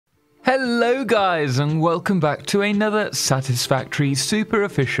Hello guys, and welcome back to another Satisfactory super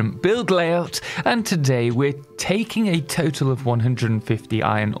efficient build layout, and today we're taking a total of 150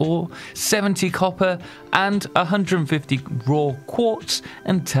 iron ore, 70 copper and 150 raw quartz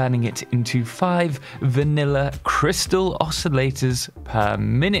and turning it into 5 vanilla crystal oscillators per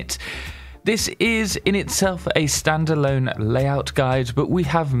minute. This is in itself a standalone layout guide, but we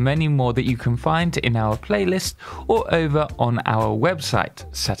have many more that you can find in our playlist or over on our website,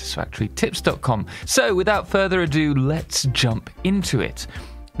 satisfactorytips.com. So without further ado, let's jump into it.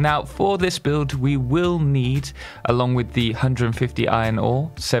 Now for this build, we will need, along with the 150 iron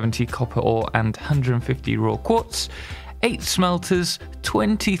ore, 70 copper ore and 150 raw quartz, 8 smelters,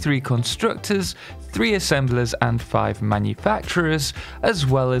 23 constructors, 3 assemblers and 5 manufacturers, as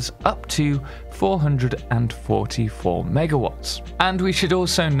well as up to 444 megawatts. And we should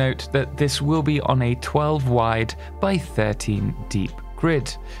also note that this will be on a 12 wide by 13 deep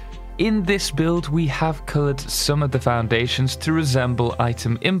grid. In this build, we have coloured some of the foundations to resemble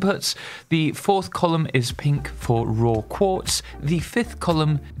item inputs. The 4th column is pink for raw quartz, the 5th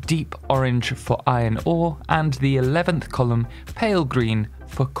column deep orange for iron ore, and the 11th column pale green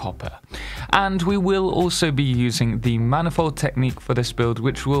for copper. And we will also be using the manifold technique for this build,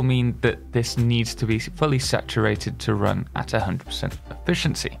 which will mean that this needs to be fully saturated to run at 100%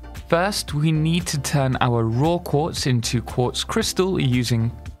 efficiency. First, we need to turn our raw quartz into quartz crystal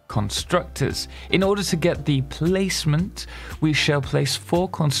using constructors. In order to get the placement, we shall place 4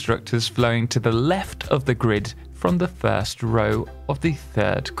 constructors flowing to the left of the grid from the first row of the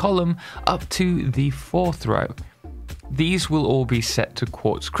 3rd column up to the 4th row. These will all be set to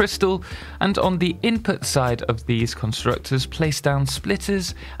quartz crystal, and on the input side of these constructors place down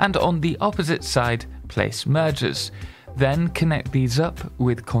splitters, and on the opposite side place mergers. Then connect these up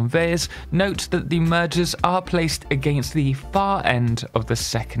with conveyors. Note that the mergers are placed against the far end of the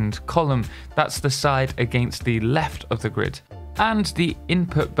 2nd column. That's the side against the left of the grid. And the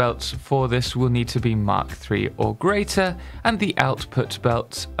input belts for this will need to be Mark III or greater, and the output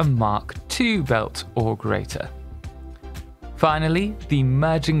belts a Mark II belt or greater. Finally, the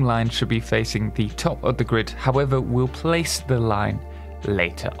merging line should be facing the top of the grid, however, we'll place the line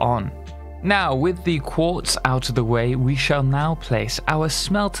later on. Now, with the quartz out of the way, we shall now place our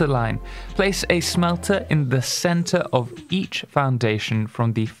smelter line. Place a smelter in the center of each foundation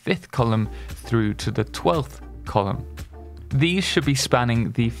from the 5th column through to the 12th column. These should be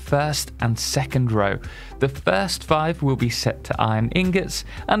spanning the 1st and 2nd row. The first 5 will be set to iron ingots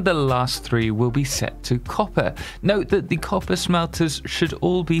and the last 3 will be set to copper. Note that the copper smelters should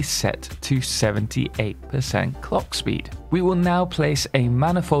all be set to 78% clock speed. We will now place a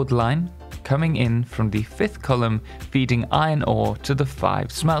manifold line coming in from the 5th column, feeding iron ore to the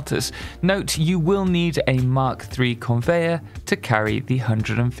 5 smelters. Note you will need a Mark III conveyor to carry the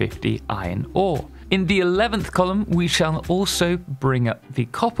 150 iron ore. In the 11th column, we shall also bring up the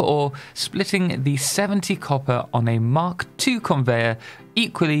copper ore, splitting the 70 copper on a Mark II conveyor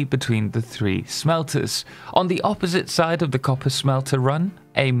equally between the 3 smelters. On the opposite side of the copper smelter run,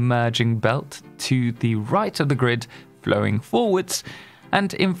 a merging belt to the right of the grid flowing forwards,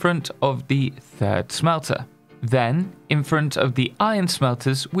 and in front of the 3rd smelter. Then, in front of the iron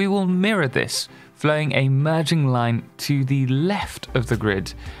smelters, we will mirror this, flowing a merging line to the left of the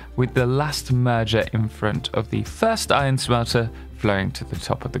grid, with the last merger in front of the 1st iron smelter flowing to the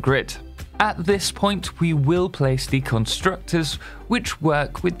top of the grid. At this point, we will place the constructors, which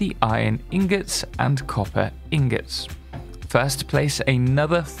work with the iron ingots and copper ingots. First, place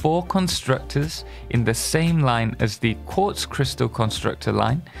another 4 constructors in the same line as the quartz crystal constructor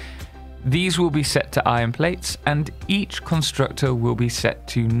line. These will be set to iron plates, and each constructor will be set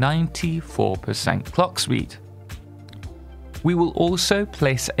to 94% clock speed. We will also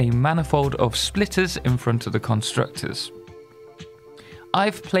place a manifold of splitters in front of the constructors.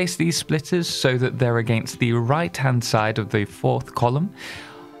 I've placed these splitters so that they're against the right-hand side of the 4th column,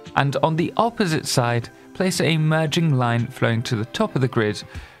 and on the opposite side, place a merging line flowing to the top of the grid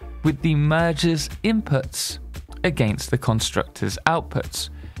with the merger's inputs against the constructor's outputs.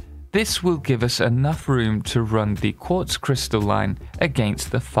 This will give us enough room to run the quartz crystal line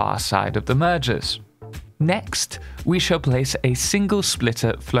against the far side of the mergers. Next, we shall place a single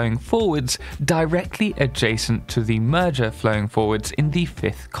splitter flowing forwards directly adjacent to the merger flowing forwards in the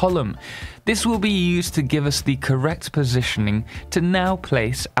 5th column. This will be used to give us the correct positioning to now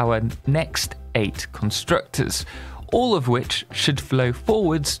place our next 8 constructors, all of which should flow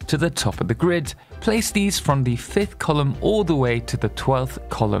forwards to the top of the grid. Place these from the 5th column all the way to the 12th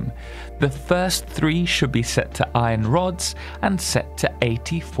column. The first 3 should be set to iron rods and set to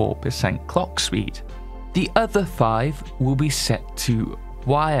 84% clock speed. The other 5 will be set to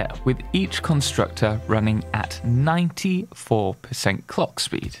wire, with each constructor running at 94% clock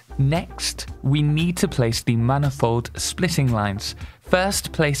speed. Next, we need to place the manifold splitting lines.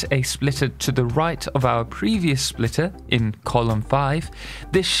 First, place a splitter to the right of our previous splitter in column 5.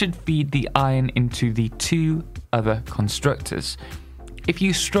 This should feed the iron into the 2 other constructors. If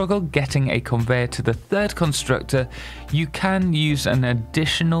you struggle getting a conveyor to the 3rd constructor, you can use an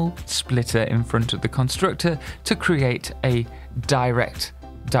additional splitter in front of the constructor to create a direct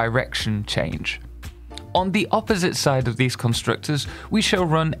direction change. On the opposite side of these constructors, we shall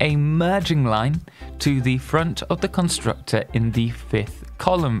run a merging line to the front of the constructor in the 5th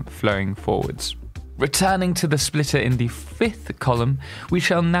column flowing forwards. Returning to the splitter in the 5th column, we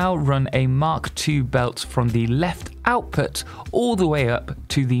shall now run a Mark II belt from the left output all the way up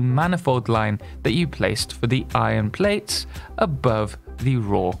to the manifold line that you placed for the iron plates above the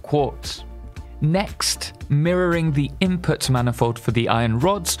raw quartz. Next, mirroring the input manifold for the iron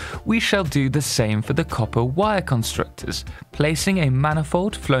rods, we shall do the same for the copper wire constructors, placing a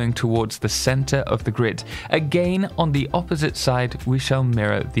manifold flowing towards the center of the grid. Again, on the opposite side, we shall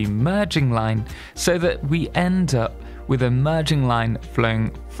mirror the merging line so that we end up with a merging line flowing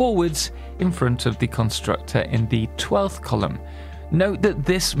forwards in front of the constructor in the 12th column. Note that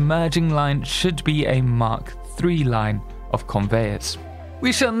this merging line should be a Mark III line of conveyors.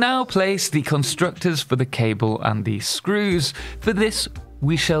 We shall now place the constructors for the cable and the screws. For this,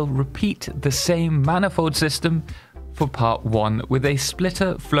 we shall repeat the same manifold system for part 1 with a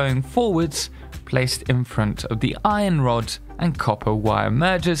splitter flowing forwards placed in front of the iron rod and copper wire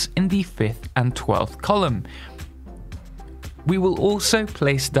mergers in the 5th and 12th column. We will also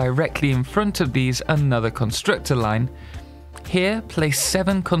place directly in front of these another constructor line. Here, place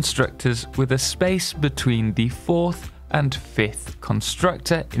 7 constructors with a space between the 4th and 5th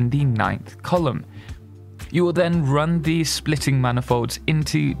constructor in the 9th column. You will then run these splitting manifolds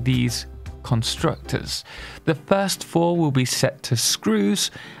into these constructors. The first 4 will be set to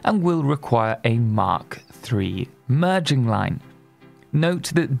screws and will require a Mark III merging line.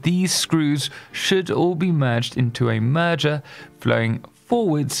 Note that these screws should all be merged into a merger flowing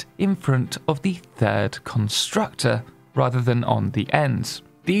forwards in front of the 3rd constructor rather than on the ends.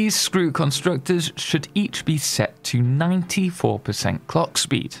 These screw constructors should each be set to 94% clock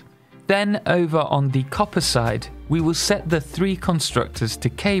speed. Then over on the copper side, we will set the 3 constructors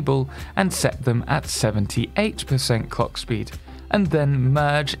to cable and set them at 78% clock speed, and then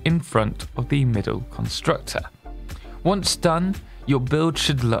merge in front of the middle constructor. Once done, your build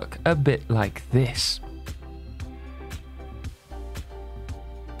should look a bit like this.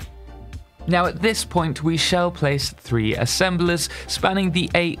 Now at this point we shall place 3 assemblers spanning the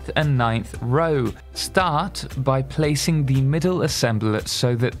 8th and 9th row. Start by placing the middle assembler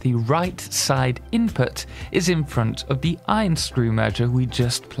so that the right side input is in front of the iron screw merger we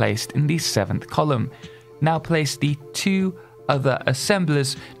just placed in the 7th column. Now place the 2 other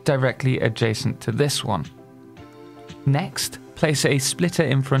assemblers directly adjacent to this one. Next, place a splitter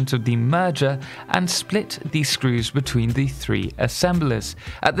in front of the merger and split the screws between the 3 assemblers.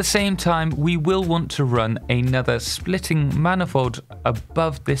 At the same time, we will want to run another splitting manifold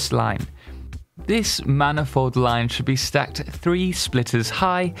above this line. This manifold line should be stacked 3 splitters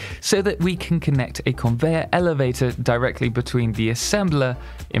high so that we can connect a conveyor elevator directly between the assembler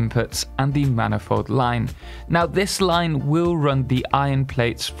inputs and the manifold line. Now this line will run the iron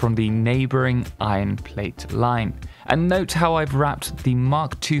plates from the neighboring iron plate line. And note how I've wrapped the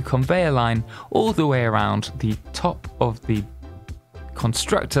Mark II conveyor line all the way around the top of the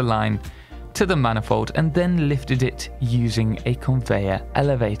constructor line to the manifold and then lifted it using a conveyor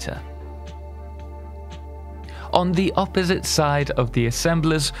elevator. On the opposite side of the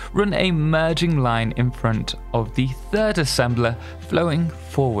assemblers, run a merging line in front of the 3rd assembler flowing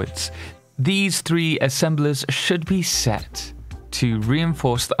forwards. These 3 assemblers should be set to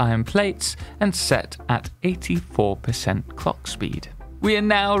reinforce the iron plates and set at 84% clock speed. We are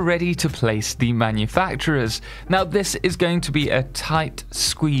now ready to place the manufacturers. Now this is going to be a tight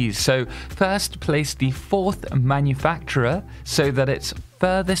squeeze, so first place the 4th manufacturer so that its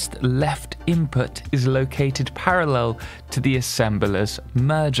furthest left input is located parallel to the assembler's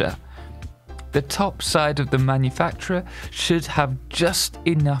merger. The top side of the manufacturer should have just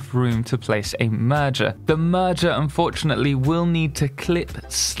enough room to place a merger. The merger unfortunately will need to clip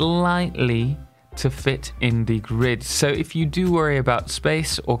slightly to fit in the grid, so if you do worry about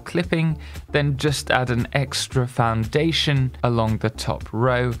space or clipping, then just add an extra foundation along the top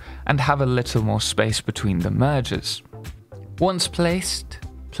row and have a little more space between the mergers. Once placed,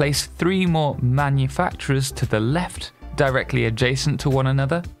 place 3 more manufacturers to the left directly adjacent to one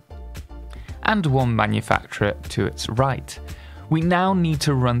another and 1 manufacturer to its right. We now need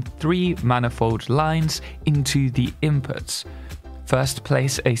to run 3 manifold lines into the inputs. First,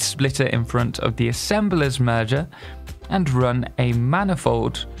 place a splitter in front of the assembler's merger and run a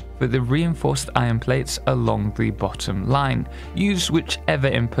manifold for the reinforced iron plates along the bottom line. Use whichever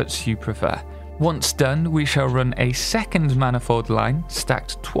inputs you prefer. Once done, we shall run a second manifold line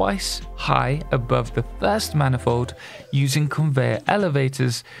stacked twice high above the first manifold using conveyor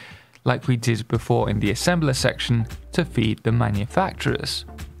elevators like we did before in the assembler section to feed the manufacturers.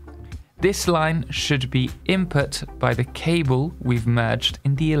 This line should be input by the cable we've merged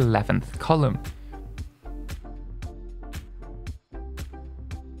in the 11th column.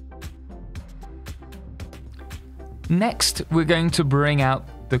 Next, we're going to bring out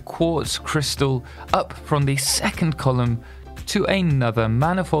the quartz crystal up from the second column to another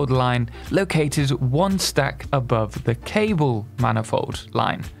manifold line located 1 stack above the cable manifold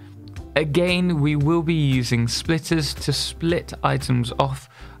line. Again, we will be using splitters to split items off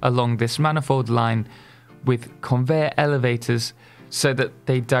along this manifold line with conveyor elevators so that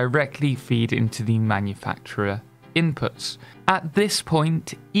they directly feed into the manufacturer inputs. At this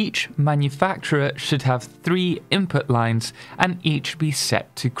point, each manufacturer should have 3 input lines and each be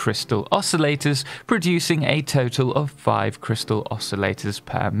set to crystal oscillators, producing a total of 5 crystal oscillators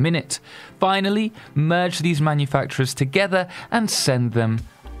per minute. Finally, merge these manufacturers together and send them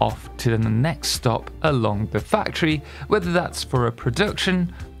off to the next stop along the factory, whether that's for a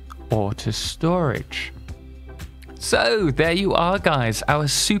production or to storage. So there you are guys, our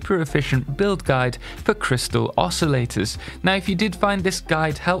super efficient build guide for crystal oscillators. Now if you did find this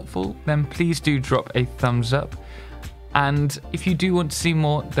guide helpful, then please do drop a thumbs up. And if you do want to see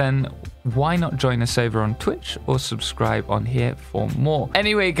more, then why not join us over on Twitch or subscribe on here for more.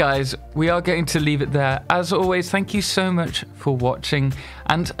 Anyway guys, we are going to leave it there. As always, thank you so much for watching,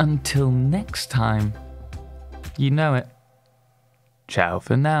 and until next time, you know it. Ciao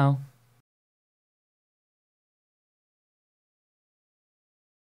for now.